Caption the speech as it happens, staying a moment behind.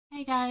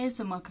Hey guys,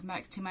 and welcome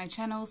back to my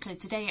channel. So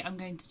today I'm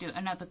going to do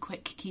another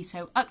quick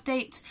keto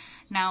update.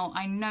 Now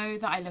I know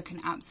that I look an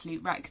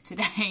absolute wreck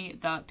today.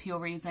 The pure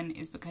reason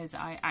is because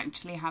I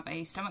actually have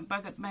a stomach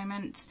bug at the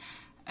moment.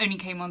 Only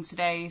came on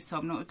today, so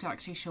I'm not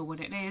exactly sure what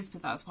it is,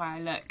 but that's why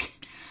I look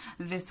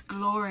this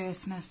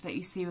gloriousness that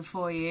you see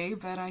before you.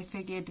 But I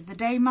figured the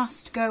day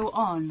must go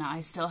on.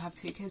 I still have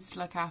two kids to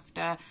look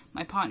after.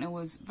 My partner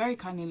was very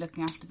kindly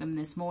looking after them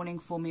this morning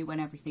for me when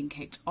everything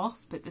kicked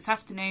off, but this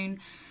afternoon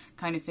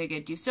kind of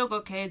figured you've still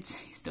got kids,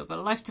 you've still got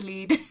a life to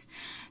lead,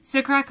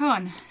 so crack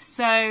on.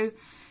 So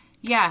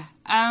yeah,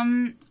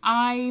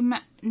 I'm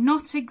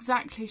not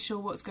exactly sure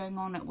what's going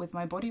on with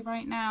my body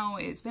right now.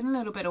 It's been a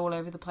little bit all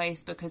over the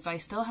place because I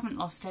still haven't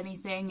lost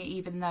anything,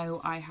 even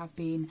though I have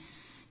been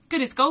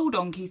good as gold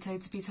on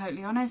keto, to be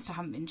totally honest. I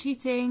haven't been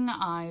cheating,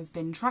 I've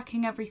been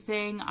tracking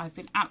everything, I've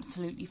been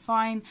absolutely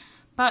fine.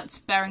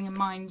 But bearing in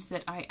mind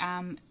that I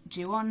am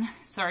due on,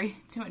 sorry,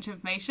 too much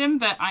information,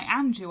 but I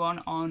am due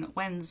on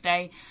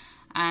Wednesday,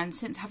 and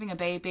since having a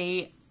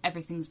baby,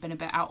 everything's been a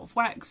bit out of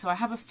whack. So I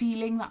have a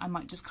feeling that I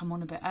might just come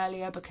on a bit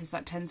earlier, because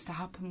that tends to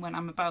happen when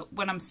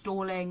I'm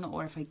stalling,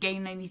 or if I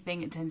gain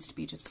anything, it tends to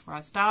be just before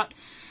I start.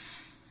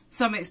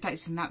 So I'm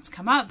expecting that to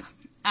come up,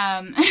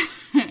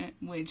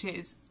 which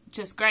is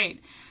just great.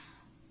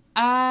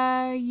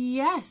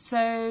 Yeah,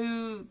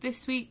 so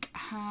this week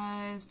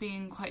has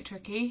been quite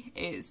tricky.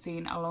 It's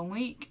been a long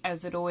week,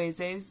 as it always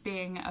is,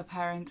 being a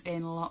parent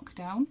in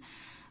lockdown.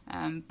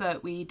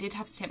 But we did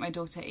have to take my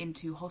daughter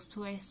into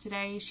hospital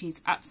yesterday.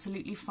 She's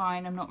absolutely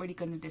fine. I'm not really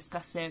going to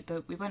discuss it,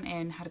 but we went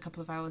in, had a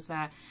couple of hours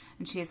there,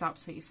 and she is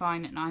absolutely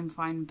fine, and I'm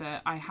fine,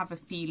 but I have a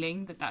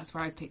feeling that that's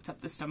where I picked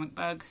up the stomach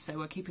bug, so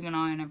we're keeping an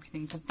eye on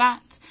everything for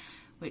that,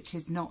 which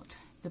is not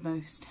the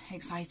most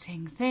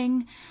exciting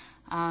thing.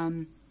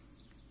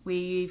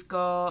 We've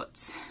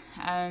got,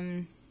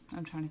 I'm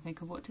trying to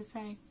think of what to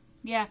say.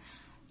 Yeah,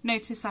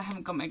 notice I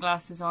haven't got my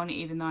glasses on,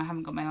 even though I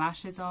haven't got my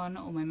lashes on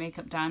or my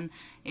makeup done.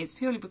 It's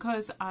purely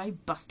because I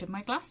busted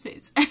my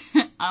glasses.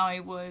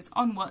 I was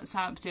on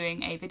WhatsApp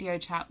doing a video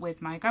chat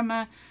with my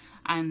grandma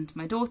and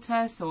my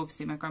daughter, so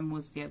obviously my grandma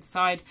was the other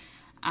side,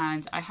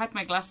 and I had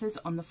my glasses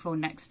on the floor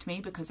next to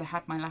me because I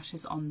had my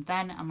lashes on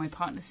then and my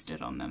partner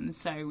stood on them.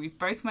 So we've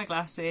broken my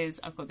glasses.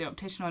 I've got the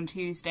optician on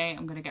Tuesday.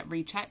 I'm going to get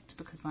rechecked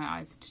because my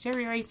eyes are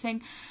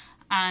deteriorating,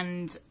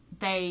 and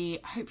they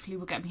hopefully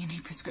will get me a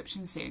new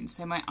prescription soon.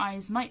 So my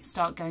eyes might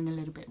start going a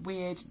little bit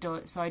weird,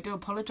 so I do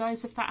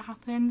apologise if that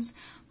happens.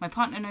 My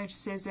partner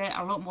notices it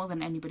a lot more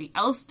than anybody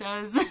else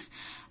does,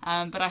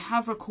 but I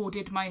have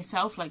recorded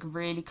myself like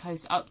really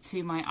close up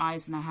to my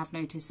eyes, and I have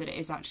noticed that it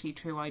is actually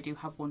true. I do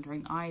have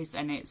wandering eyes,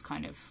 and it's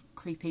kind of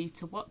creepy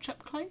to watch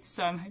up close,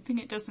 so I'm hoping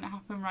it doesn't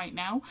happen right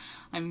now.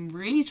 I'm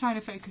really trying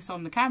to focus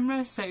on the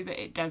camera so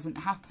that it doesn't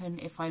happen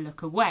if I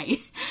look away.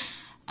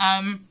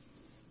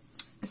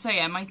 So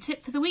yeah, my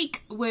tip for the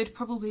week would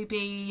probably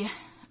be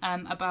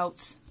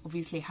about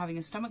obviously having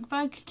a stomach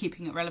bug,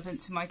 keeping it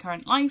relevant to my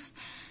current life.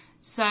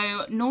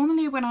 So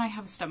normally when I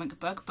have a stomach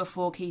bug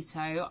before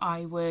keto,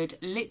 I would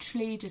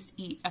literally just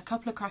eat a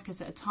couple of crackers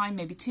at a time,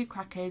 maybe 2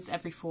 crackers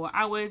every 4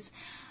 hours,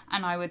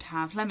 and I would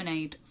have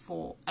lemonade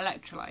for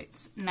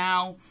electrolytes.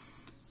 Now,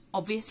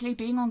 obviously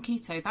being on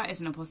keto, that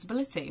isn't a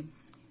possibility.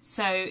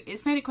 So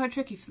it's made it quite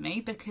tricky for me,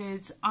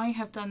 because I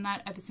have done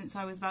that ever since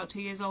I was about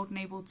 2 years old and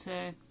able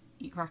to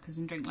eat crackers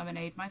and drink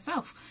lemonade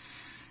myself.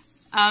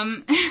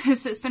 So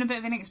it's been a bit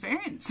of an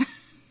experience.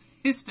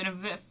 It's been a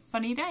bit of a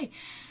funny day.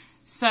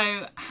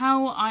 So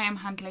how I am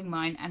handling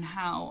mine and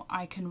how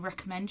I can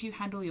recommend you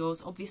handle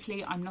yours.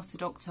 Obviously, I'm not a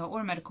doctor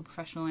or a medical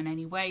professional in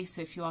any way,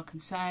 so if you are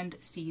concerned,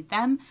 see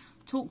them,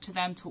 talk to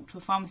a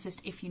pharmacist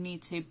if you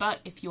need to.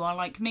 But if you are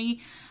like me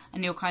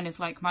and you're kind of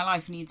like, my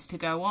life needs to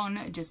go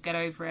on, just get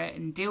over it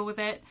and deal with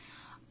it.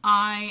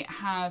 I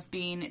have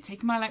been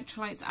taking my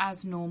electrolytes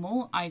as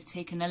normal. I've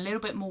taken a little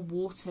bit more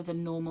water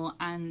than normal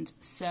and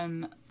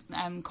some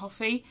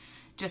coffee,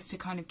 just to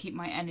kind of keep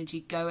my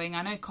energy going.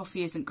 I know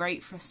coffee isn't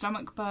great for a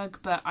stomach bug,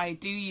 but I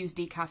do use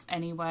decaf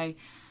anyway,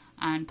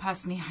 and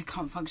personally I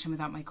can't function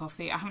without my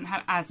coffee. I haven't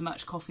had as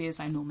much coffee as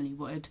I normally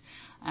would.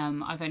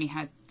 I've only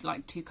had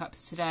like 2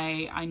 cups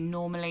today. I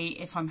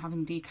normally, if I'm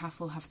having decaf,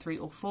 will have 3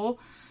 or 4,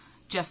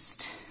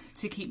 just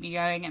to keep me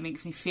going. It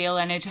makes me feel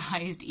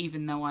energized,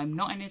 even though I'm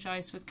not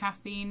energized with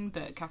caffeine,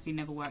 but caffeine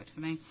never worked for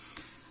me.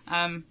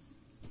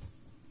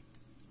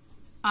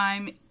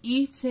 I'm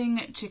eating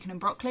chicken and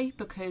broccoli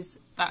because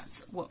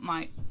that's what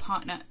my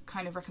partner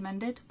kind of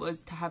recommended,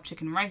 was to have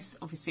chicken and rice.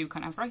 Obviously we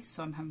can't have rice,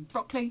 so I'm having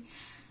broccoli,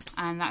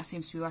 and that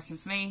seems to be working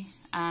for me.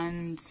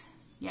 And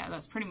yeah,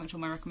 that's pretty much all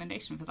my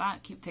recommendation for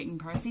that. Keep taking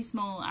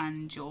paracetamol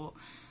and your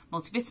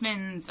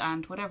multivitamins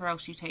and whatever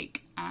else you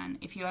take, and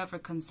if you're ever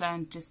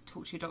concerned, just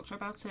talk to your doctor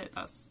about it.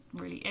 That's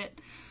really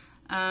it.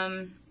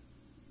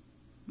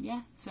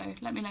 Yeah, so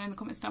let me know in the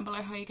comments down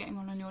below how you're getting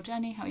on your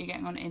journey, how you're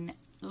getting on in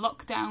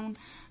lockdown.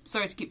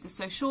 Sorry to keep this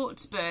so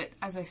short, but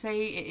as I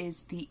say, it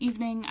is the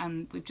evening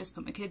and we've just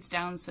put my kids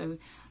down, so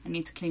I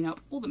need to clean up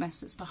all the mess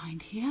that's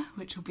behind here,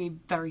 which will be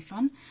very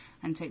fun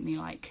and take me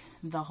like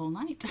the whole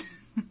night.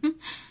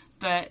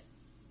 But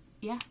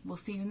yeah, we'll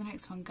see you in the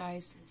next one,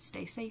 guys.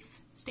 Stay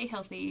safe, stay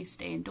healthy,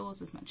 stay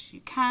indoors as much as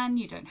you can.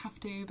 You don't have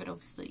to, but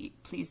obviously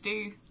please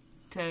do,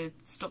 to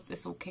stop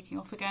this all kicking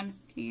off again,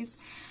 please.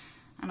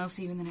 And I'll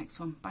see you in the next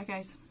one. Bye,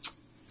 guys.